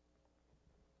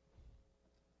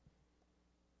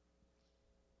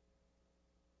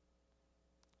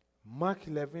 Mark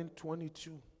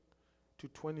 11:22 to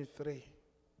 23.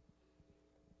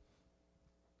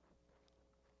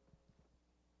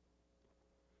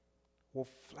 Will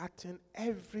flatten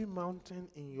every mountain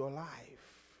in your life.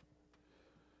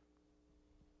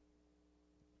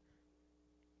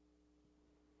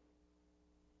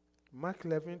 Mark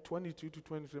 11:22 to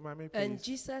 23. Mommy, please. And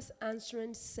Jesus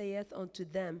answering saith unto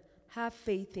them, have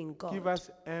faith in God. Give us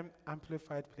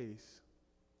amplified, please.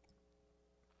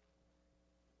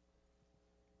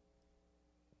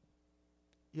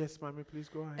 Yes, mommy, please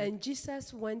go ahead. And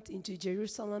Jesus went into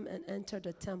Jerusalem and entered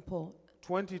the temple.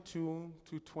 22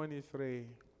 to 23.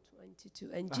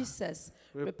 22. And Jesus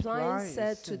replying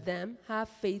said to them, have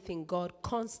faith in God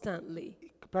constantly.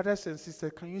 Brothers and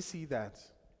sisters, can you see that?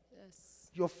 Yes.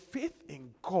 Your faith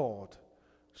in God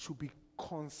should be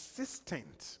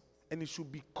consistent and it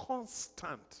should be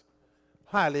constant.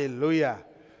 Hallelujah.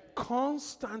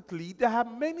 Constantly. There are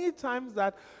many times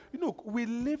that, we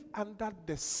live under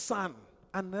the sun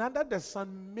and under the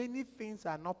sun, many things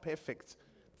are not perfect.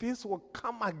 Things will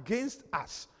come against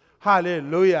us.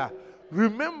 Hallelujah.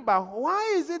 Remember,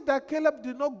 why is it that Caleb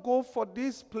did not go for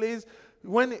this place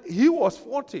when he was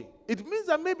 40? It means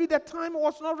that maybe the time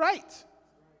was not right.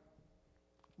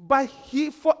 But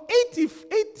for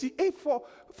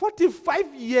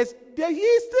 45 years,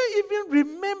 he still even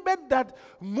remembered that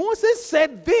Moses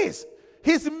said this.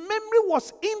 His memory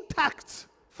was intact.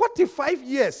 45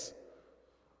 years.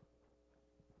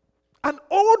 An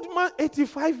old man,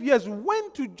 85 years,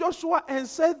 went to Joshua and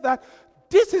said that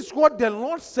this is what the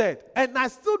Lord said. And I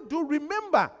still do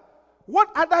remember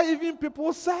what other even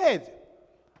people said.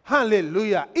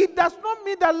 Hallelujah. It does not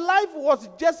mean that life was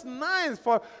just nice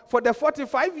for the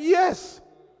 45 years.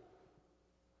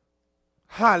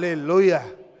 Hallelujah.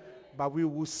 But we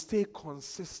will stay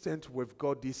consistent with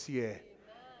God this year.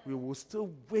 We will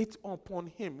still wait upon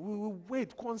Him. We will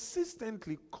wait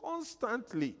consistently,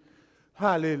 constantly.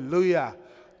 Hallelujah.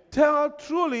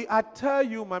 Truly, I tell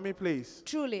you, mommy, please.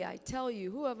 Truly, I tell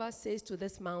you, whoever says to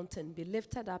this mountain, be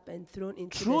lifted up and thrown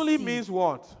into the sea. Truly means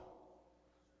what?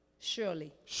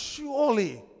 Surely.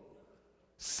 Surely.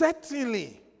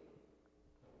 Certainly.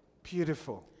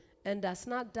 Beautiful. And does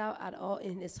not doubt at all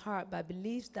in his heart, but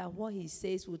believes that what he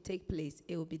says will take place.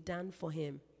 It will be done for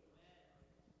him.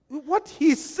 What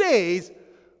he says,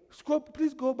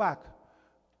 please go back.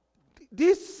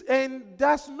 This and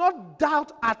does not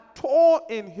doubt at all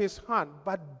in his heart,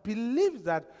 but believes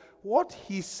that what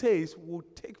he says will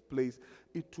take place.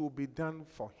 It will be done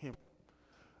for him.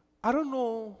 I don't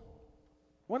know.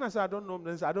 When I say I don't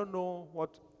know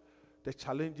what the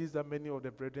challenges that many of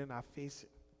the brethren are facing.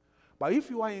 But if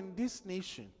you are in this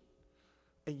nation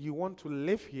and you want to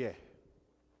live here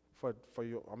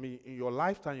in your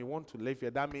lifetime you want to live here,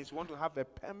 that means you want to have a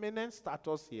permanent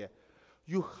status here.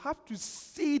 You have to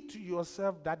say to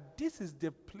yourself that this is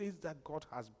the place that God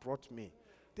has brought me.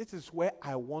 This is where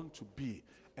I want to be.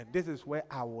 And this is where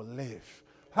I will live.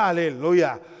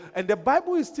 Hallelujah. And the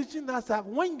Bible is teaching us that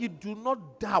when you do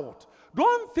not doubt,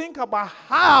 don't think about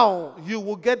how you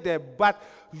will get there, but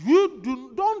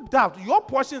don't doubt. Your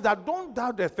portion is that don't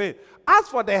doubt the thing. As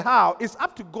for the how, it's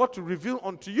up to God to reveal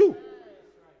unto you.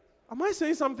 Am I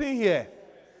saying something here?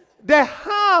 The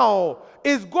how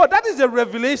is God. That is a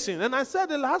revelation. And I said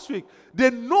it last week.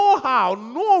 The know-how,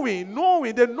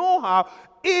 knowing, the know-how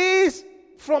is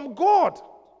from God.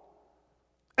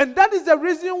 And that is the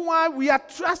reason why we are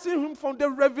trusting Him from the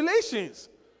revelations.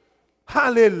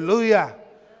 Hallelujah.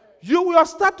 Your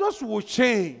status will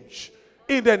change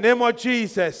in the name of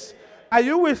Jesus. Are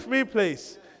you with me,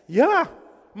 please? Yeah.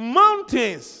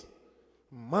 Mountains.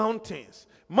 Mountains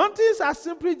are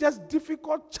simply just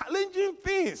difficult, challenging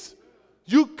things.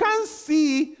 You can't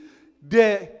see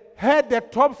the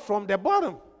top from the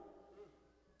bottom.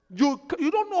 You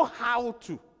don't know how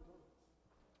to.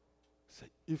 So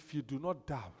if you do not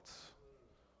doubt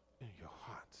in your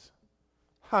heart.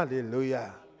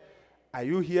 Hallelujah. Are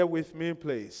you here with me,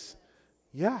 please?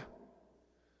 Yeah.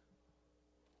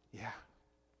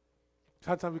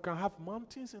 Sometimes we can have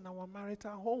mountains in our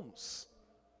marital homes.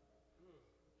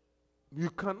 You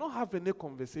cannot have any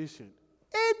conversation.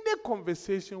 Any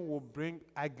conversation will bring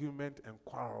argument and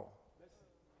quarrel.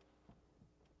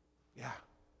 Yeah.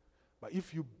 But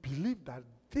if you believe that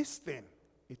this thing,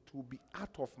 it will be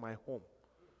out of my home,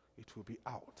 it will be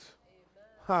out.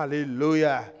 Amen.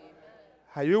 Hallelujah. Amen.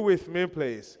 Are you with me,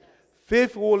 please?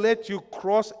 Faith will let you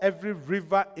cross every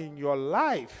river in your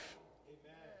life.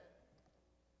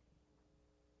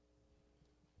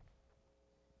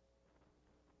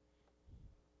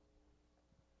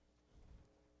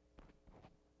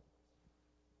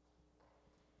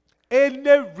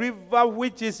 Any river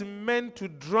which is meant to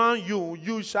drown you,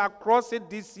 you shall cross it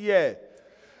this year.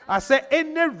 I say,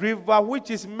 any river which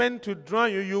is meant to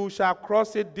drown you, you shall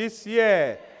cross it this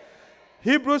year.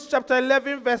 Hebrews chapter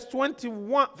 11, verse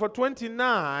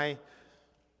 29,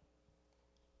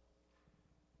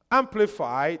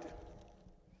 Amplified.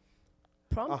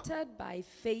 Prompted by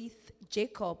faith,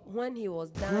 Jacob, when he was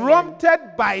dying.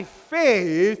 Prompted by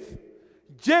faith,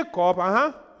 Jacob,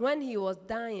 when he was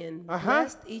dying,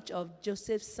 blessed each of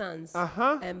Joseph's sons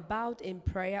and bowed in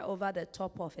prayer over the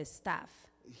top of his staff.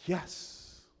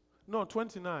 Yes. No,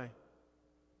 29.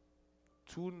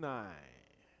 29.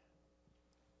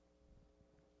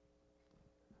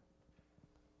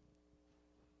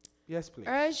 Yes, please.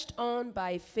 Urged on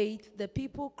by faith, the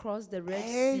people crossed the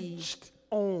Red Sea.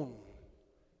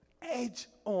 Edge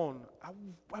on.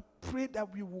 I pray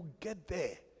that we will get there.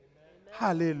 Amen.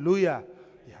 Hallelujah.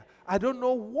 Yeah. I don't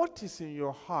know what is in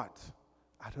your heart.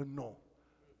 I don't know.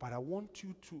 But I want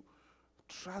you to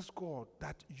trust God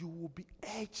that you will be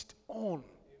edged on.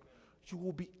 You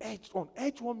will be edged on.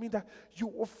 Edged on means that you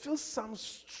will feel some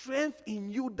strength in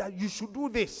you that you should do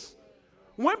this.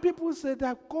 When people say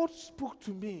that God spoke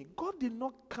to me, God did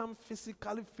not come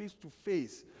physically face to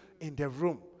face in the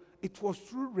room. It was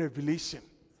through revelation.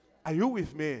 Are you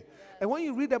with me? Yes. And when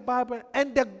you read the Bible,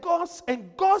 and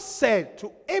God said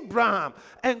to Abraham,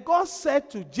 and God said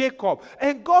to Jacob,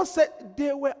 and God said,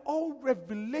 they were all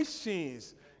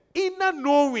revelations, inner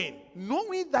knowing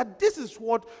that this is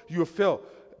what you feel.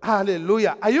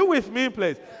 Hallelujah. Are you with me,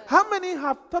 please? Yes. How many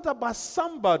have thought about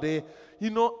somebody,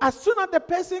 as soon as the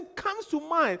person comes to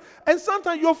mind, and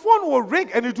sometimes your phone will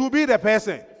ring and it will be the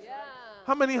person? Yeah.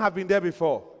 How many have been there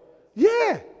before?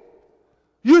 Yeah.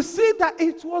 You see that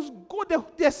it was good,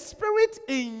 the spirit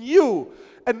in you.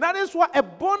 And that is why a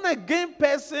born-again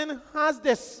person has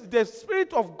the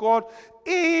spirit of God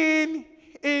in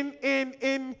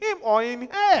him or in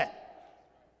her.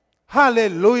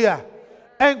 Hallelujah.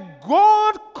 And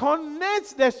God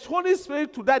connects the Holy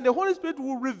Spirit to that. And the Holy Spirit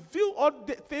will reveal all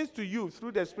the things to you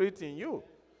through the Spirit in you.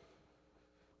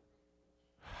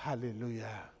 Hallelujah.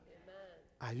 Amen.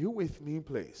 Are you with me,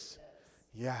 please?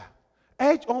 Yes. Yeah.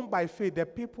 Edged on by faith, the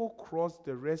people crossed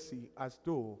the Red Sea as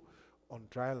though on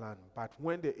dry land. But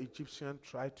when the Egyptians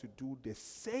tried to do the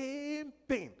same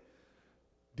thing,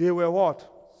 they were what?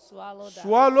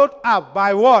 Swallowed up.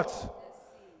 By what?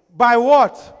 By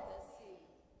what?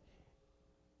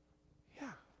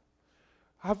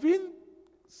 Have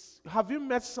you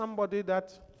met somebody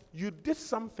that you did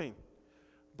something,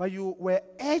 but you were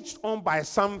edged on by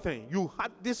something? You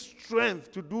had this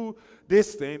strength to do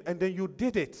this thing, and then you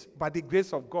did it by the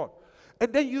grace of God.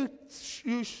 And then you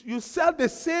sell the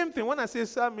same thing. When I say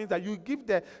sell, means that you give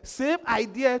the same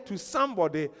idea to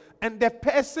somebody, and the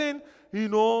person,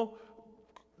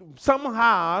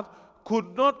 somehow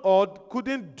could not or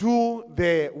couldn't do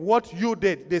what you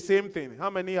did, the same thing.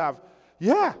 How many have?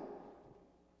 Yeah.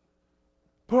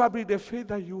 Probably the faith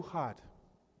that you had,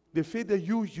 the faith that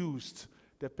you used,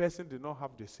 the person did not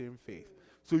have the same faith.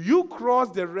 So you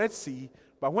crossed the Red Sea,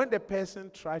 but when the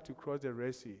person tried to cross the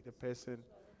Red Sea, the person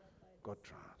got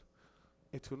drowned.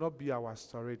 It will not be our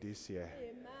story this year.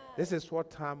 Amen. This is what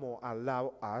time will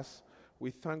allow us.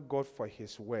 We thank God for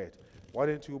His word. Why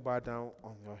don't you bow down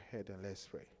on your head and let's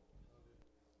pray.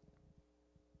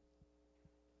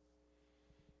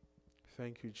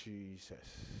 Thank you, Jesus.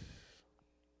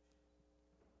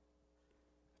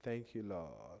 Thank you, Lord.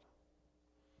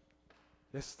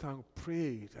 Let's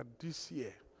pray that this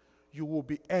year you will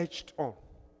be edged on.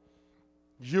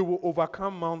 You will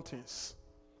overcome mountains.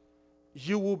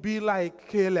 You will be like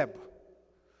Caleb.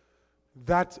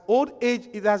 That old age,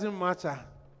 it doesn't matter.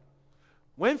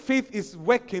 When faith is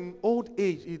working, old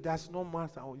age, it does not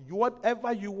matter.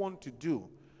 Whatever you want to do,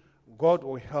 God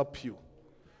will help you.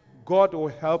 God will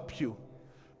help you.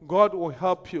 God will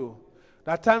help you.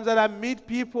 There are times that I meet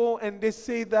people and they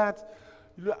say that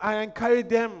I encourage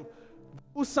them,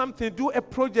 do something, do a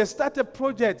project, start a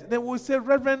project. Then we say,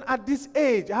 Reverend, at this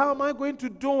age, how am I going to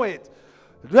do it?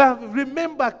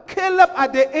 Remember, Caleb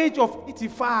at the age of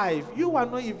 85, you are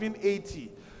not even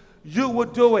 80. You will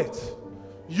do it.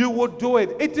 You will do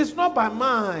it. It is not by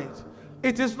mind.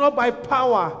 It is not by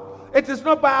power. It is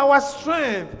not by our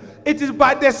strength. It is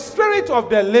by the Spirit of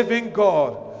the living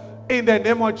God. In the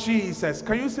name of Jesus.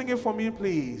 Can you sing it for me,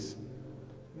 please?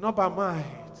 Not by might.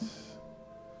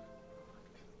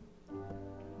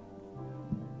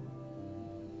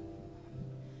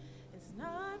 It's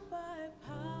not by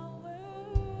power,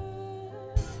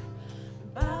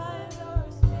 by your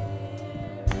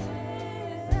Spirit,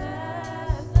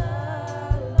 says the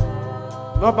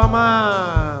Lord. Not by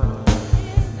might.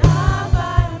 It's not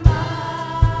by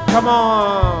might. Come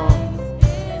on.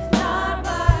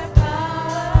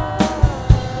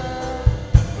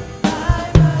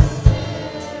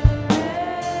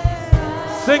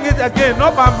 Sing it again,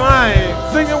 not by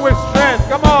mind. Sing it with strength.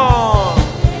 Come on.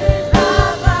 It's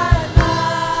not by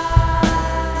might.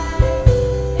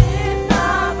 It's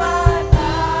not by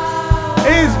power.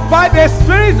 It's by the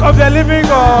Spirit of the living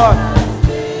God.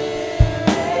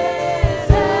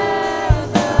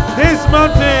 This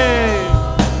mountain.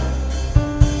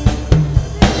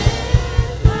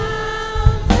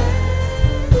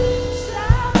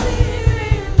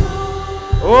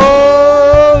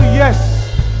 Oh, yes.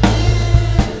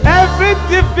 Every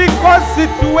difficult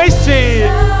situation,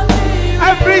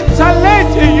 every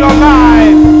challenge in your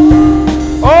life,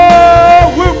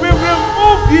 will be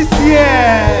removed this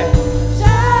year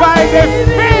by the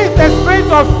faith, the spirit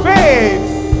of faith,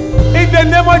 in the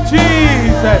name of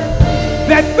Jesus.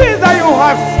 The things that you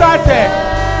have started,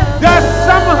 that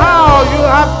somehow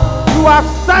you have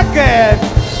started,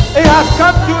 it has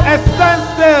come to a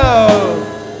standstill.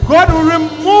 God will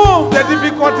remove the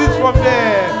difficulties from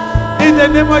there. In the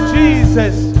name of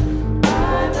Jesus.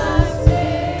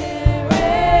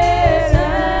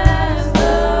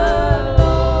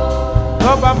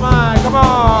 Not by mine. Come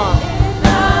on.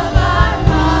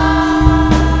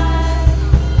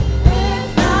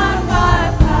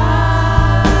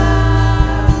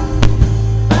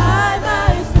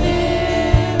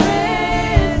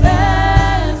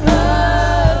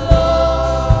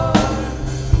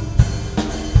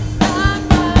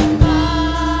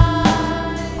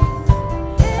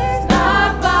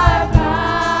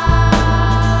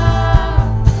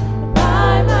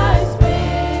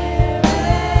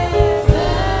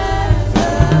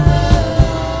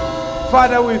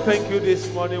 Father, we thank you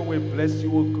this morning. We bless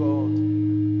you, O God.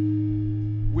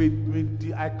 We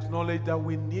acknowledge that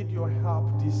we need your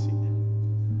help this year.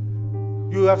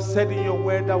 You have said in your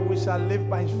word that we shall live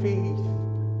by faith.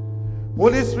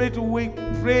 Holy Spirit, we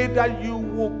pray that you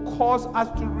will cause us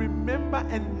to remember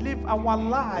and live our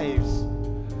lives,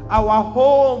 our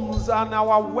homes and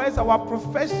our works, our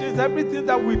professions, everything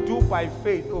that we do by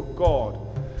faith, oh God.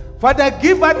 Father,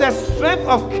 give us the strength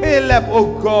of Caleb,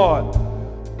 oh God,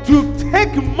 to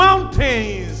take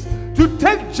mountains, to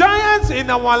take giants in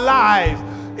our lives,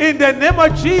 in the name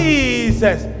of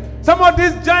Jesus. Some of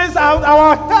these giants are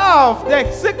our health,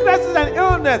 the sicknesses and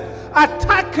illness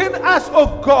attacking us,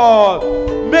 oh God.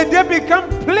 May they become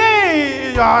plain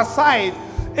in your sight,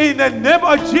 in the name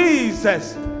of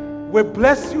Jesus. We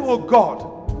bless you, oh God.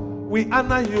 We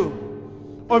honor you.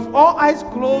 With all eyes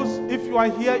closed, if you are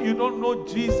here, you don't know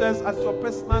Jesus as your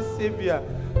personal Savior,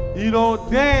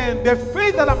 then the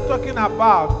faith that I'm talking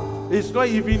about is not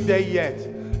even there yet.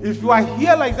 If you are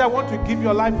here like that, I want to give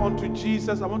your life unto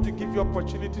Jesus. I want to give you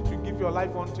opportunity to give your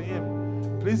life unto Him.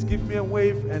 Please give me a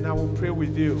wave and I will pray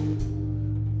with you.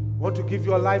 Want to give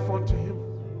your life unto Him?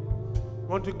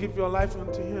 Want to give your life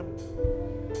unto Him?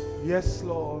 Yes,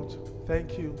 Lord.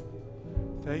 Thank you.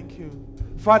 Thank you.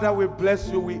 Father, we bless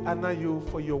you. We honor you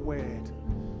for your word.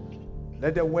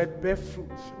 Let the word bear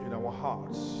fruit in our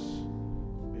hearts.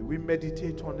 May we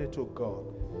meditate on it, oh God.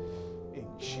 In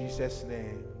Jesus'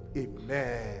 name,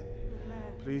 amen.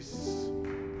 Please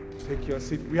take your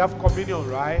seat. We have communion,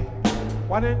 right?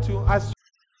 Why don't you ask?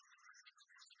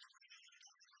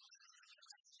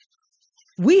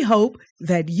 We hope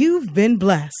that you've been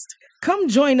blessed. Come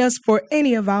join us for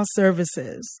any of our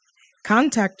services.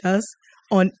 Contact us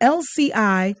on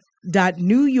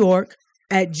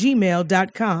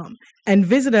lci.newyork@gmail.com and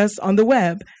visit us on the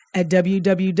web at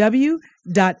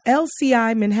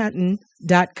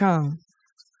www.lcimanhattan.com.